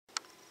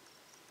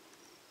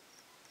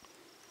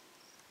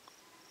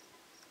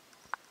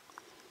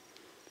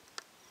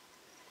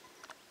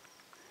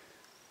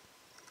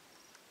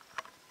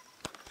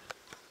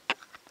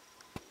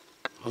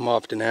I'm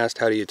often asked,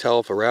 how do you tell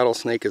if a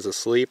rattlesnake is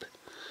asleep?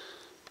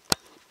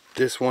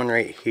 This one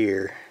right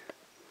here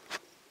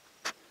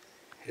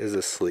is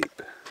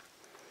asleep.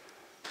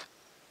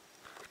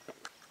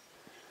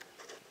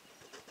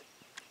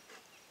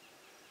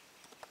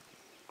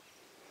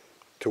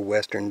 To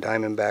western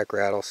diamondback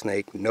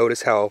rattlesnake.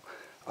 Notice how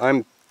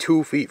I'm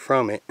 2 feet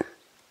from it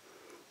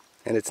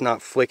and it's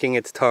not flicking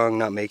its tongue,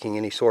 not making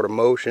any sort of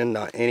motion,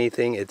 not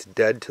anything. It's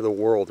dead to the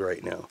world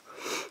right now.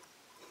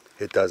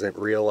 It doesn't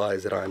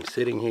realize that I'm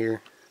sitting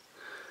here.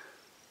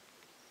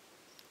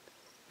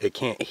 It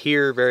can't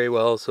hear very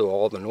well, so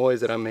all the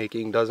noise that I'm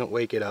making doesn't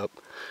wake it up.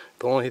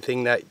 The only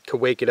thing that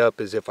could wake it up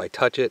is if I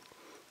touch it,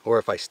 or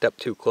if I step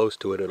too close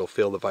to it, it'll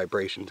feel the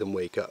vibrations and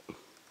wake up.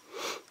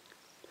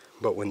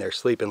 But when they're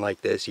sleeping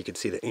like this, you can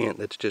see the ant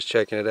that's just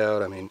checking it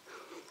out. I mean,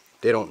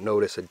 they don't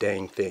notice a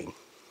dang thing.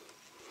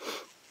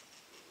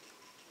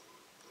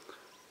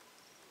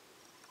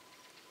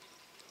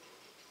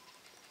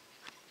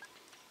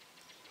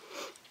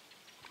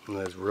 And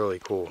that's really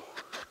cool.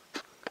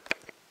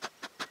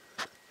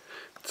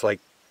 It's like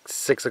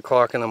 6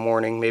 o'clock in the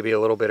morning, maybe a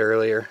little bit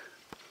earlier,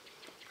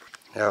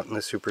 out in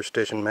the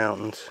Superstition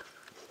Mountains.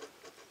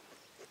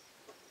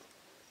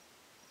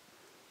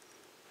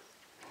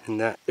 And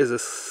that is a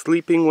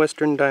sleeping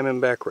western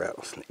diamondback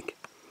rattlesnake.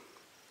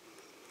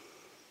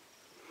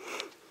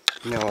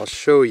 Now I'll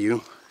show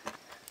you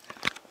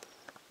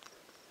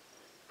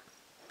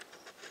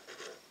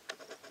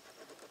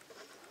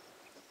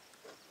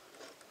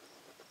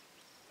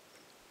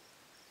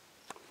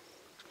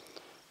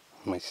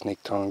my snake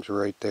tongs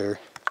right there.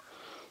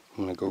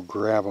 I'm going to go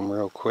grab them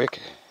real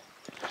quick.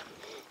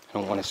 I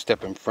don't want to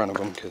step in front of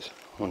them because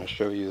I want to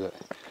show you that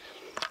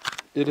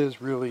it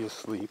is really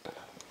asleep.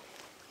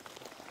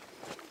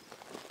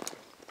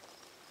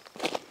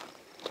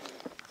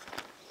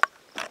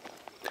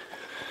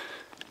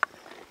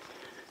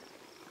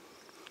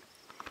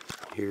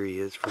 Here he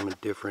is from a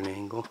different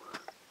angle.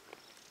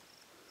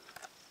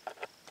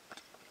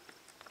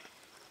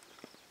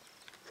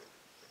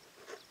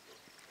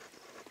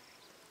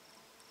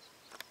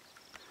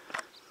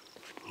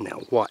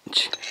 Now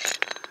watch.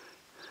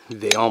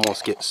 They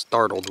almost get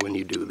startled when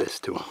you do this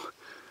to them.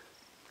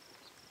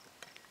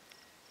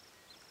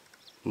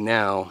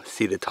 Now,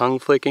 see the tongue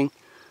flicking?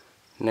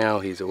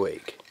 Now he's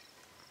awake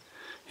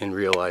and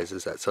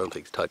realizes that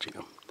something's touching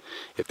him.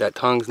 If that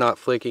tongue's not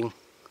flicking,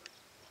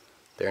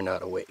 they're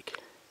not awake.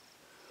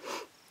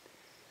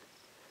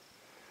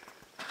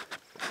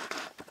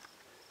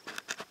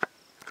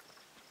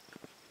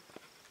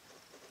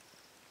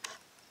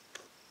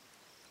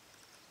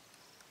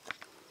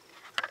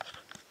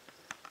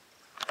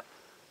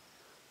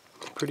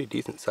 Pretty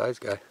decent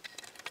sized guy.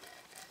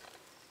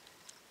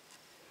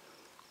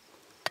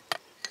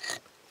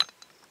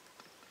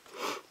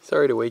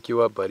 Sorry to wake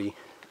you up, buddy.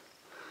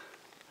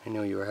 I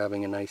know you were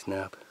having a nice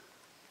nap.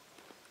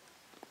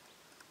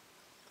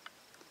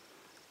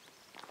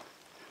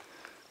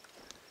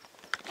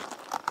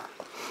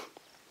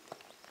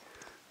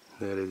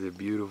 That is a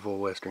beautiful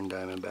western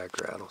diamondback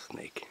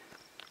rattlesnake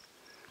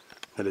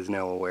that is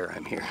now aware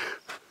I'm here.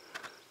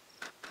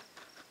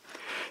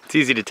 It's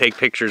easy to take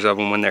pictures of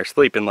them when they're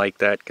sleeping like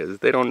that because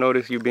they don't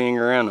notice you being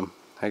around them.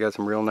 I got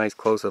some real nice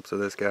close-ups of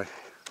this guy.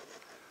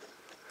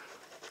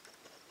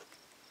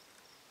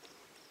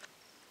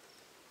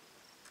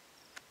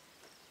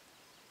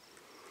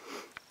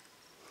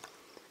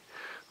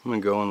 I'm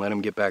gonna go and let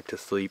him get back to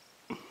sleep.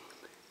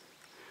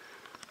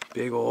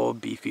 Big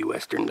old beefy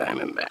western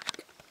diamondback.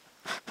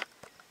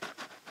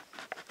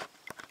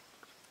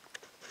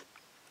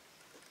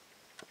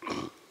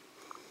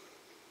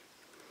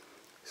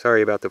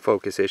 Sorry about the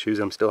focus issues.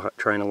 I'm still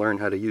trying to learn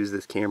how to use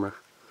this camera.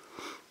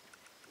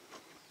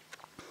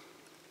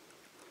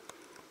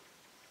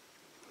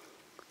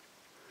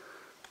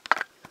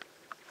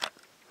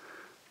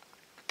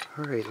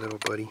 Alright, little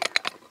buddy.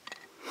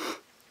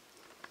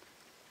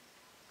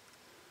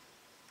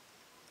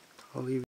 I'll leave